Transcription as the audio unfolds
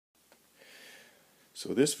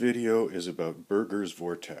So this video is about Burger's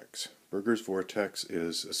vortex. Burger's vortex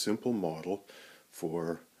is a simple model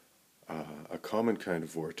for a common kind of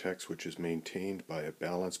vortex which is maintained by a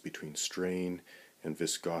balance between strain and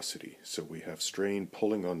viscosity. So we have strain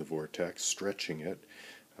pulling on the vortex, stretching it,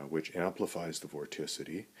 which amplifies the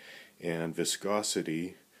vorticity, and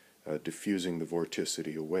viscosity diffusing the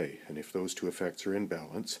vorticity away. And if those two effects are in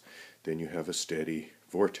balance, then you have a steady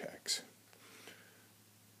vortex.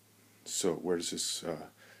 So where does this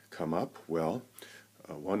come up? Well,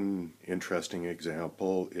 one interesting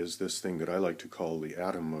example is this thing that I like to call the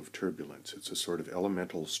atom of turbulence. It's a sort of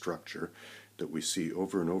elemental structure that we see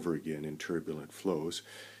over and over again in turbulent flows.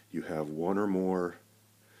 You have one or more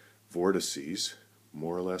vortices,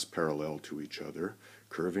 more or less parallel to each other,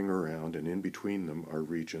 curving around, and in between them are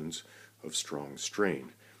regions of strong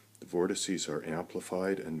strain. The vortices are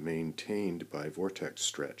amplified and maintained by vortex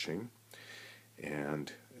stretching,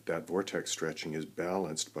 and that vortex stretching is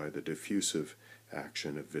balanced by the diffusive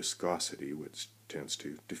action of viscosity, which tends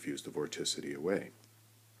to diffuse the vorticity away.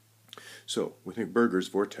 So we think Burger's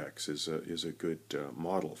vortex is a good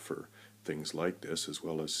model for things like this, as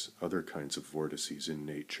well as other kinds of vortices in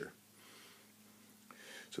nature.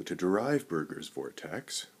 So to derive Burger's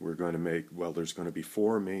vortex, we're going to make, well, there's going to be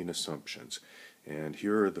four main assumptions, and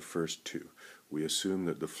here are the first two. We assume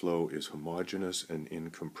that the flow is homogeneous and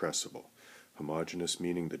incompressible. Homogeneous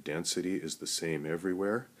meaning the density is the same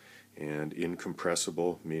everywhere, and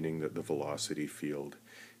incompressible meaning that the velocity field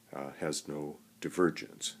has no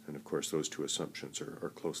divergence. And of course those two assumptions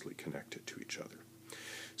are closely connected to each other.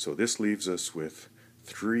 So this leaves us with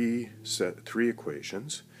three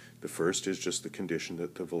equations. The first is just the condition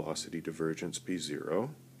that the velocity divergence be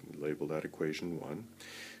zero. We label that equation 1.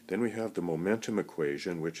 Then we have the momentum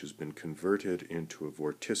equation, which has been converted into a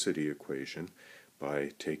vorticity equation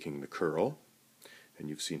by taking the curl, and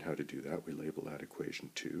you've seen how to do that. We label that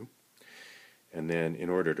equation 2. And then in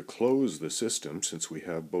order to close the system, since we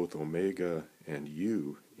have both omega and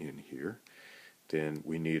u in here, then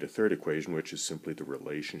we need a third equation, which is simply the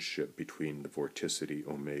relationship between the vorticity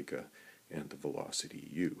omega and the velocity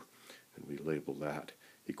u. And we label that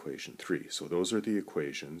equation 3. So those are the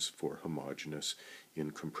equations for homogeneous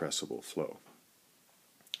incompressible flow.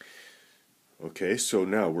 Okay, so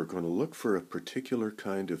now we're going to look for a particular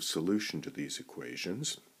kind of solution to these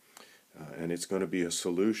equations, and it's going to be a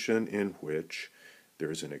solution in which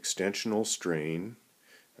there's an extensional strain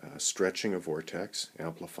stretching a vortex,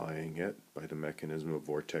 amplifying it by the mechanism of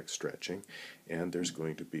vortex stretching, and there's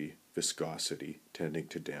going to be viscosity tending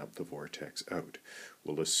to damp the vortex out.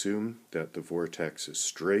 We'll assume that the vortex is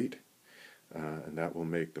straight, and that will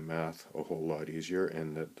make the math a whole lot easier,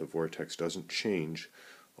 and that the vortex doesn't change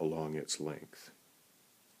along its length.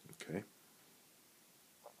 Okay.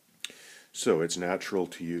 So it's natural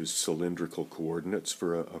to use cylindrical coordinates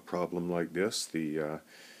for a problem like this. The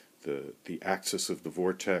axis of the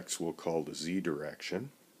vortex we'll call the z direction,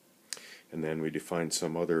 and then we define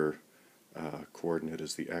some other coordinate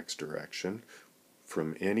as the x direction.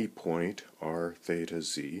 From any point r theta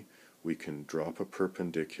z, we can drop a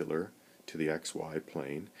perpendicular to the xy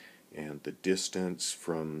plane, and the distance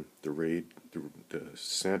from the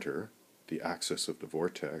center, the axis of the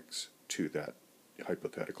vortex, to that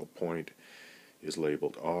hypothetical point is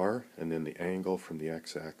labeled r, and then the angle from the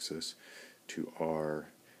x-axis to r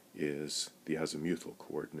is the azimuthal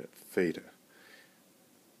coordinate theta.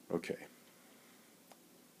 Okay.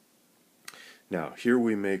 Now here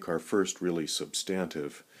we make our first really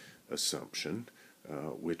substantive assumption,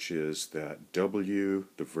 which is that w,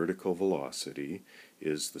 the vertical velocity,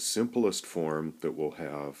 is the simplest form that will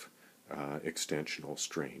have extensional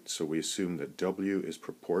strain. So we assume that w is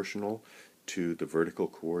proportional to the vertical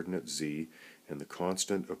coordinate z, and the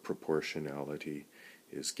constant of proportionality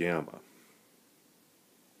is gamma.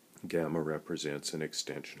 Gamma represents an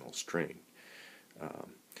extensional strain.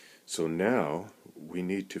 So now we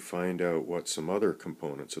need to find out what some other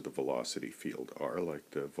components of the velocity field are,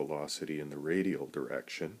 like the velocity in the radial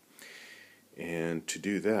direction. And to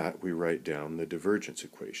do that, we write down the divergence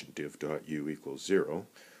equation, div.u equals 0,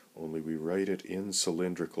 only we write it in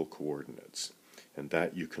cylindrical coordinates. And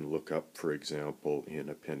that you can look up, for example, in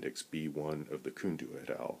Appendix B1 of the Kundu et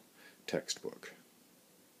al. Textbook.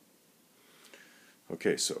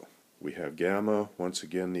 Okay, so we have gamma, once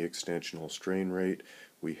again the extensional strain rate.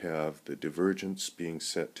 We have the divergence being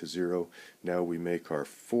set to 0. Now we make our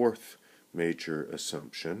fourth major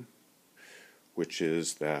assumption, which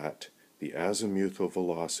is that the azimuthal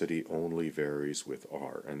velocity only varies with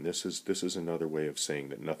r. And this is another way of saying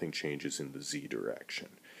that nothing changes in the z direction.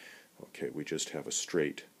 Okay, we just have a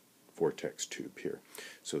straight vortex tube here.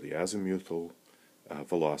 So the azimuthal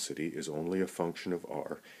velocity is only a function of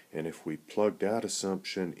r, and if we plug that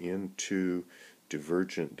assumption into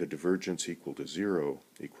the divergence equal to 0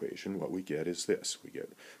 equation, what we get is this. We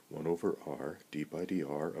get 1 over r d by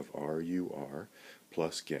dr of r u r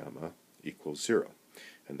plus gamma equals 0.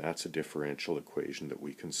 And that's a differential equation that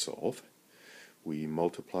we can solve. We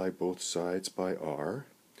multiply both sides by r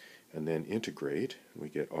and then integrate, and we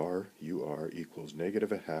get r ur equals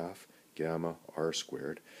negative a half gamma r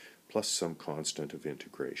squared plus some constant of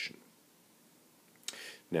integration.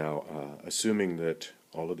 Now, assuming that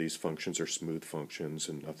all of these functions are smooth functions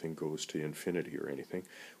and nothing goes to infinity or anything,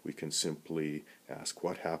 we can simply ask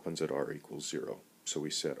what happens at r equals 0. So we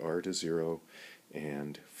set r to 0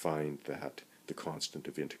 and find that the constant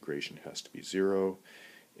of integration has to be 0,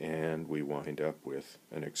 and we wind up with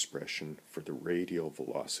an expression for the radial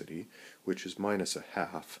velocity, which is minus a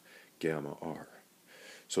half gamma r.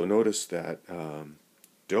 So notice that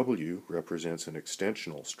W represents an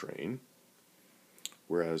extensional strain,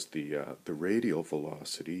 whereas the radial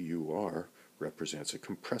velocity, UR, represents a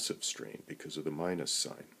compressive strain because of the minus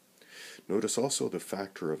sign. Notice also the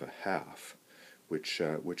factor of a half, which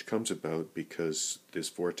comes about because this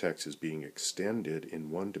vortex is being extended in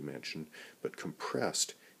one dimension but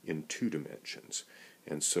compressed in two dimensions.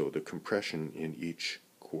 And so the compression in each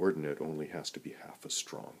coordinate only has to be half as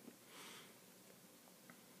strong.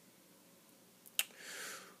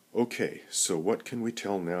 Okay, so what can we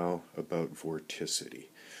tell now about vorticity?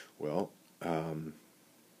 Well,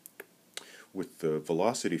 with the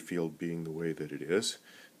velocity field being the way that it is,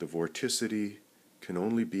 the vorticity can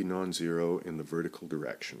only be non-zero in the vertical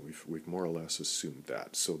direction. We've more or less assumed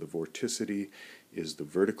that. So the vorticity is the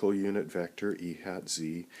vertical unit vector E hat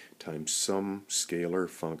z times some scalar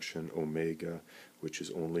function omega, which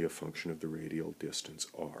is only a function of the radial distance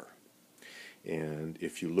r. And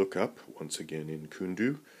if you look up, once again in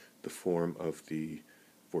Kundu, the form of the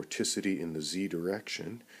vorticity in the z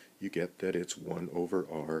direction, you get that it's 1 over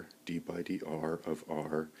r d by dr of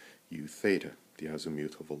r u theta, the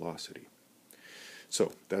azimuthal velocity.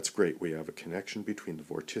 So that's great. We have a connection between the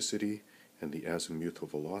vorticity and the azimuthal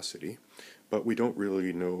velocity, but we don't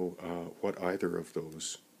really know what either of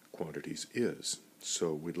those quantities is.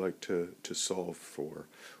 So we'd like to solve for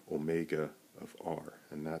omega of r,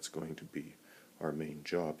 and that's going to be our main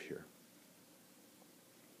job here.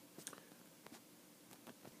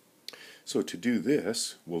 So to do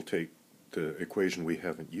this, we'll take the equation we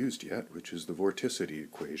haven't used yet, which is the vorticity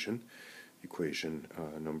equation, equation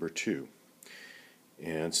number 2.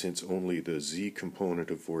 And since only the z component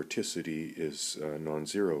of vorticity is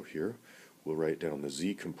non-zero here, we'll write down the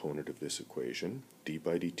z component of this equation, d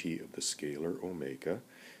by dt of the scalar omega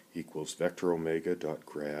equals vector omega dot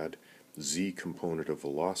grad z component of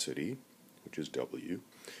velocity, which is w,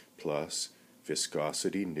 plus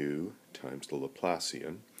viscosity nu times the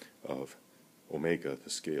Laplacian of omega, the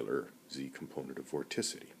scalar z component of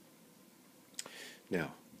vorticity.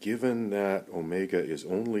 Now, given that omega is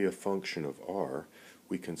only a function of r,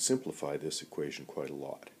 we can simplify this equation quite a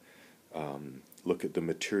lot. Look at the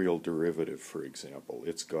material derivative, for example.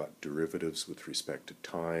 It's got derivatives with respect to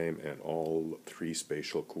time and all 3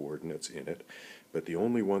 spatial coordinates in it, but the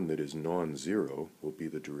only one that is non-zero will be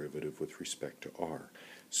the derivative with respect to r.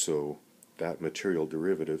 So that material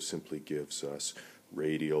derivative simply gives us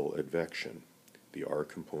radial advection, the r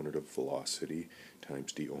component of velocity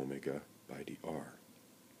times d omega by dr.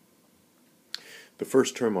 The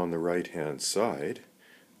first term on the right-hand side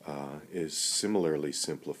is similarly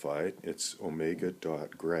simplified. It's omega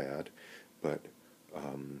dot grad, but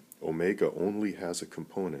omega only has a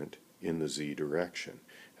component in the z direction,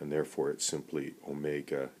 and therefore it's simply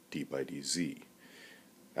omega d by dz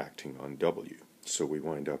acting on w. So we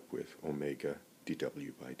wind up with omega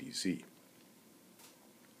dw by dz.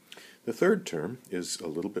 The third term is a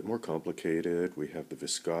little bit more complicated. We have the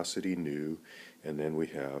viscosity nu, and then we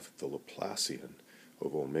have the Laplacian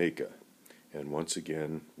of omega. And once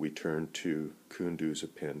again, we turn to Kundu's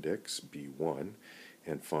appendix, B1,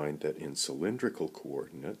 and find that in cylindrical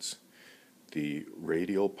coordinates, the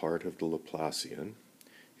radial part of the Laplacian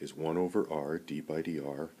is 1 over r d by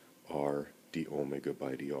dr, r d omega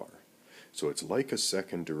by dr. So it's like a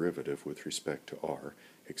second derivative with respect to r,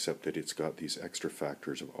 except that it's got these extra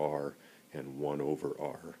factors of r and 1 over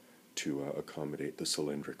r to accommodate the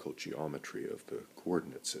cylindrical geometry of the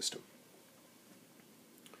coordinate system.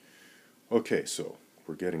 Okay, so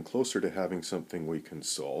we're getting closer to having something we can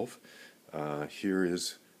solve. Here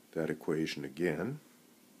is that equation again.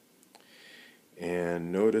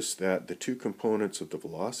 And notice that the 2 components of the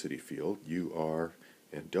velocity field, ur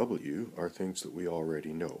and w, are things that we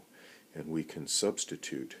already know. And we can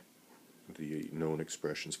substitute the known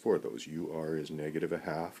expressions for those. UR is negative a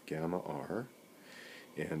half gamma R,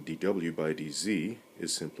 and dW by dZ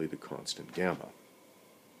is simply the constant gamma.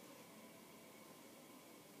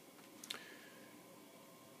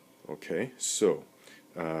 Okay, so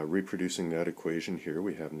reproducing that equation here,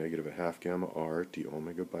 we have negative a half gamma R d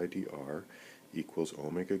omega by dr equals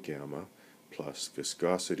omega gamma plus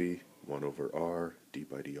viscosity 1 over R d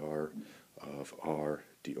by dr of R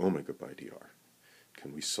d omega by dr.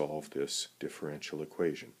 Can we solve this differential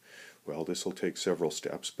equation? Well, this will take several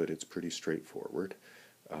steps, but it's pretty straightforward.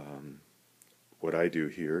 What I do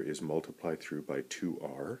here is multiply through by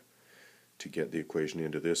 2R to get the equation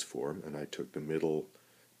into this form, and I took the middle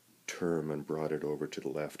term and brought it over to the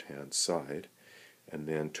left-hand side, and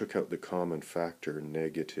then took out the common factor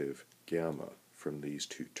negative gamma from these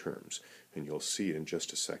two terms. And you'll see in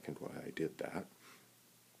just a second why I did that.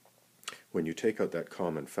 When you take out that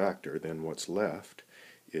common factor, then what's left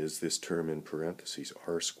is this term in parentheses,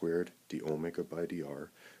 r squared d omega by dr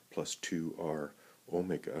plus 2r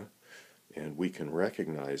omega, and we can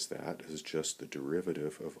recognize that as just the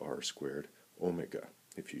derivative of r squared omega.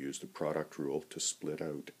 If you use the product rule to split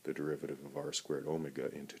out the derivative of r squared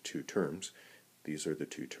omega into two terms, these are the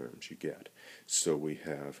two terms you get. So we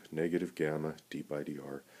have negative gamma d by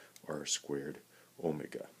dr r squared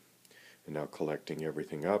omega. And now collecting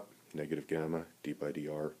everything up, negative gamma d by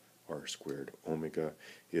dr r squared omega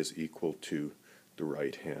is equal to the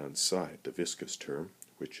right-hand side, the viscous term,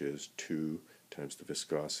 which is 2 times the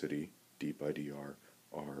viscosity d by dr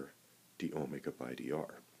r d omega by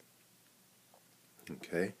dr.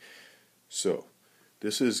 Okay, so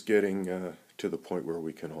this is getting to the point where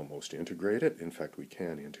we can almost integrate it. In fact, we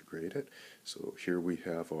can integrate it. So here we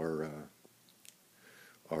have our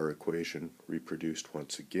equation reproduced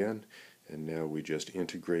once again, and now we just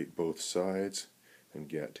integrate both sides and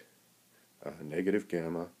get negative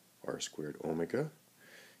gamma r squared omega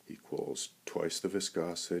equals twice the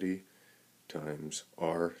viscosity times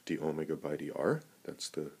r d omega by dr. That's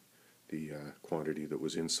the quantity that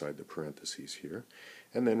was inside the parentheses here.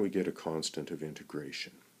 And then we get a constant of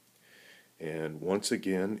integration. And once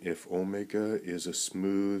again, if omega is a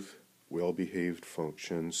smooth, well-behaved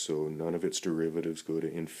function, so none of its derivatives go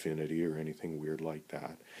to infinity or anything weird like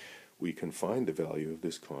that, we can find the value of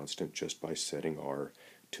this constant just by setting r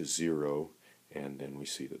to 0, and then we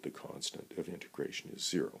see that the constant of integration is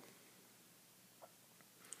 0.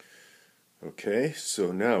 Okay,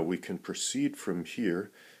 so now we can proceed from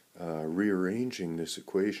here, rearranging this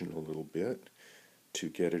equation a little bit to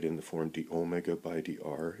get it in the form d omega by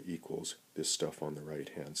dr equals this stuff on the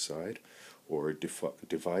right-hand side, or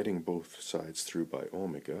dividing both sides through by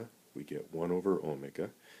omega, we get 1 over omega,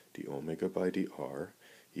 d omega by dr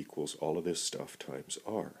equals all of this stuff times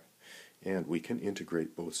r. And we can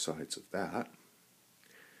integrate both sides of that.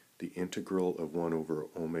 The integral of 1 over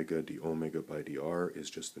omega d omega by dr is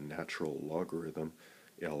just the natural logarithm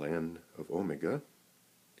ln of omega.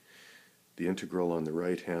 The integral on the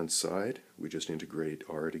right-hand side, we just integrate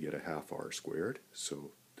r to get a half r squared,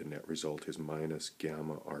 so the net result is minus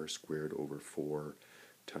gamma r squared over 4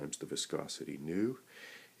 times the viscosity nu,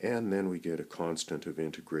 and then we get a constant of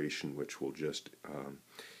integration which we'll just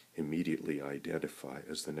immediately identify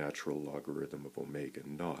as the natural logarithm of omega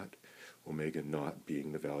naught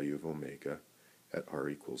being the value of omega at r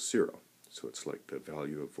equals 0. So it's like the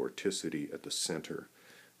value of vorticity at the center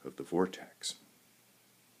of the vortex.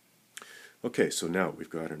 Okay, so now we've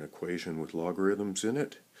got an equation with logarithms in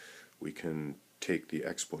it. We can take the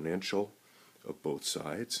exponential of both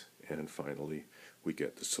sides, and finally we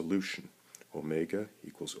get the solution. Omega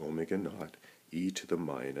equals omega naught e to the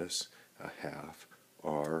minus a half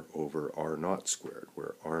r over r naught squared,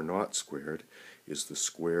 where r naught squared is the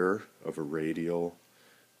square of a radial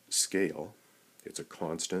scale. It's a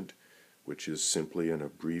constant, which is simply an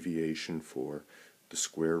abbreviation for the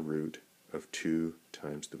square root of 2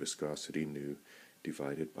 times the viscosity nu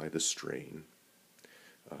divided by the strain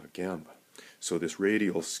gamma. So this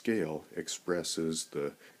radial scale expresses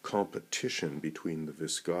the competition between the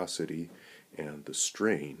viscosity and the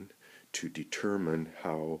strain to determine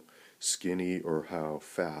how skinny or how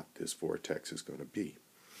fat this vortex is going to be.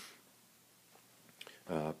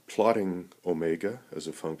 Plotting omega as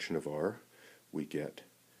a function of r, we get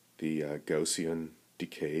the Gaussian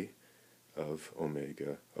decay of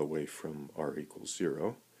omega away from r equals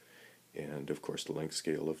 0, and of course the length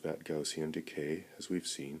scale of that Gaussian decay, as we've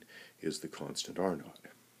seen, is the constant r naught.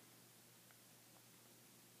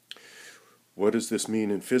 What does this mean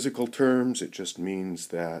in physical terms? It just means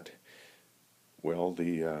that, well,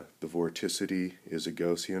 the vorticity is a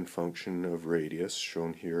Gaussian function of radius,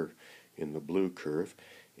 shown here in the blue curve,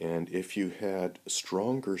 And if you had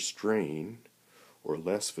stronger strain or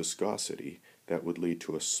less viscosity, that would lead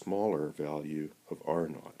to a smaller value of R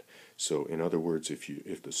naught. So in other words,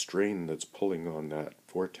 if the strain that's pulling on that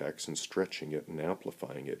vortex and stretching it and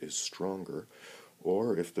amplifying it is stronger,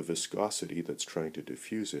 or if the viscosity that's trying to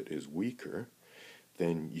diffuse it is weaker,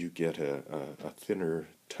 then you get a thinner,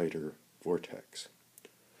 tighter vortex.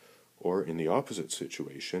 Or in the opposite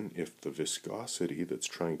situation, if the viscosity that's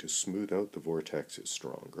trying to smooth out the vortex is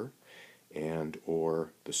stronger, and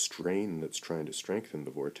or the strain that's trying to strengthen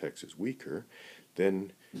the vortex is weaker,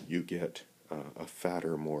 then you get a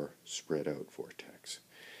fatter, more spread out vortex.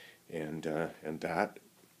 And that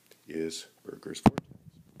is Burger's vortex.